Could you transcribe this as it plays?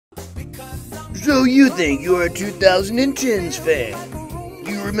So you think you're a 2010s fan?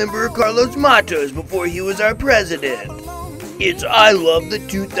 You remember Carlos Matos before he was our president? It's I love the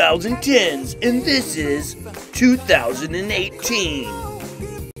 2010s, and this is 2018.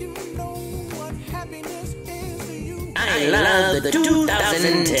 I love the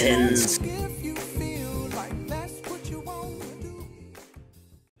 2010s.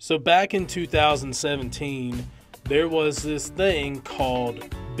 So back in 2017, there was this thing called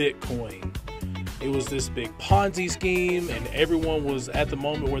Bitcoin. It was this big Ponzi scheme, and everyone was at the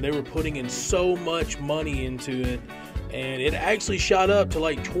moment where they were putting in so much money into it, and it actually shot up to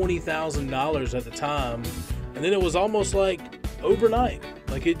like $20,000 at the time, and then it was almost like overnight.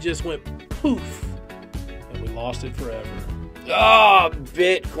 Like it just went poof, and we lost it forever. Oh,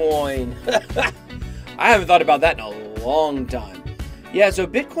 Bitcoin. I haven't thought about that in a long time. Yeah, so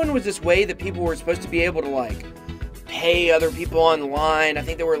Bitcoin was this way that people were supposed to be able to like pay other people online. I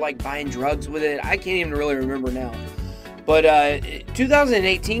think they were like buying drugs with it. I can't even really remember now. But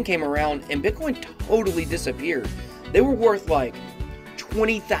 2018 came around and Bitcoin totally disappeared. They were worth like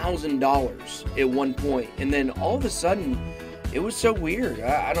 $20,000 at one point, and then all of a sudden, it was so weird.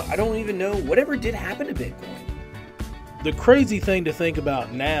 I don't even know whatever did happen to Bitcoin. The crazy thing to think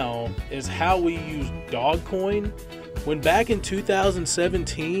about now is how we use DogCoin. When back in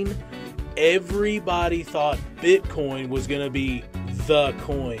 2017, everybody thought Bitcoin was going to be the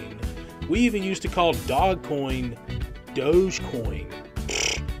coin. We even used to call DogCoin DogeCoin.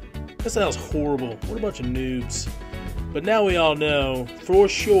 That sounds horrible. What a bunch of noobs. But now we all know for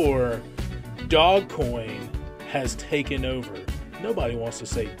sure DogCoin has taken over. Nobody wants to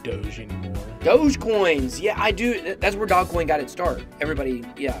say Doge anymore. Dogecoins, yeah, I do. That's where DogCoin got its start. Everybody,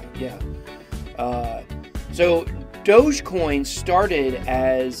 yeah. So Dogecoin started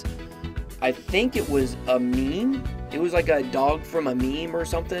as, I think it was a meme. It was like a dog from a meme or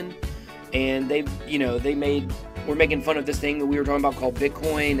something. And we're making fun of this thing that we were talking about called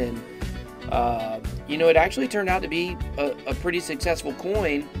Bitcoin. And, it actually turned out to be a pretty successful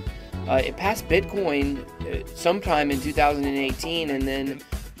coin. It passed Bitcoin sometime in 2018, and then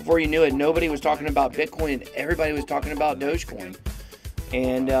before you knew it, nobody was talking about Bitcoin, and everybody was talking about Dogecoin.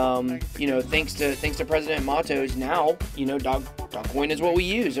 And thanks to President Matos, now DogCoin is what we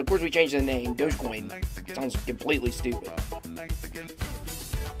use. Of course, we changed the name. DogeCoin sounds completely stupid.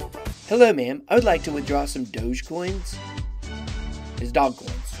 Hello, ma'am. I would like to withdraw some Dogecoins. It's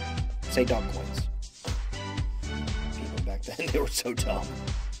DogCoins. Say DogCoins. People back then, they were so dumb.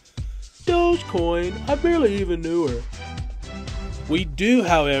 DogeCoin, I barely even knew her. We do,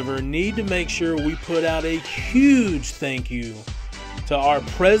 however, need to make sure we put out a huge thank you to our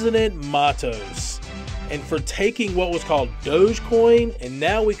President Matos, and for taking what was called DogeCoin and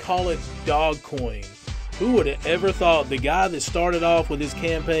now we call it DogCoin. Who would have ever thought the guy that started off with his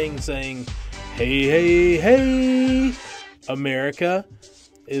campaign saying, "Hey, hey, hey, America,"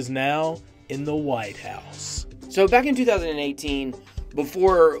 is now in the White House. So back in 2018,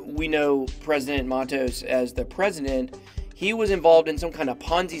 before we know President Matos as the president, he was involved in some kind of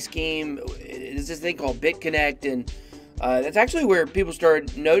Ponzi scheme. There's this thing called BitConnect, and that's actually where people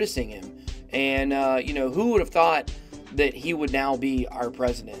started noticing him. And, who would have thought that he would now be our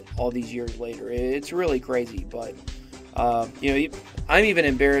president all these years later? It's really crazy, but, I'm even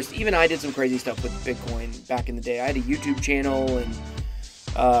embarrassed. Even I did some crazy stuff with Bitcoin back in the day. I had a YouTube channel, and,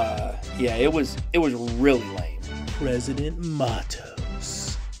 it was really lame. President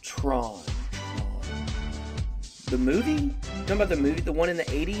Matos. Tron. The movie? You talking about the movie? The one in the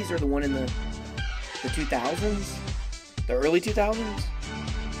 80s or the one in the 2000s? The early 2000s?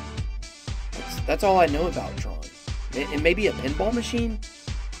 That's all I know about Tron. And maybe a pinball machine?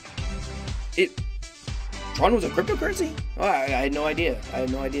 Tron was a cryptocurrency? Oh, I had no idea.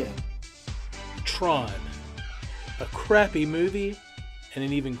 Tron. A crappy movie and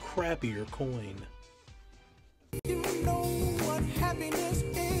an even crappier coin.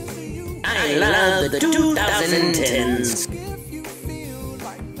 I love the 2010s.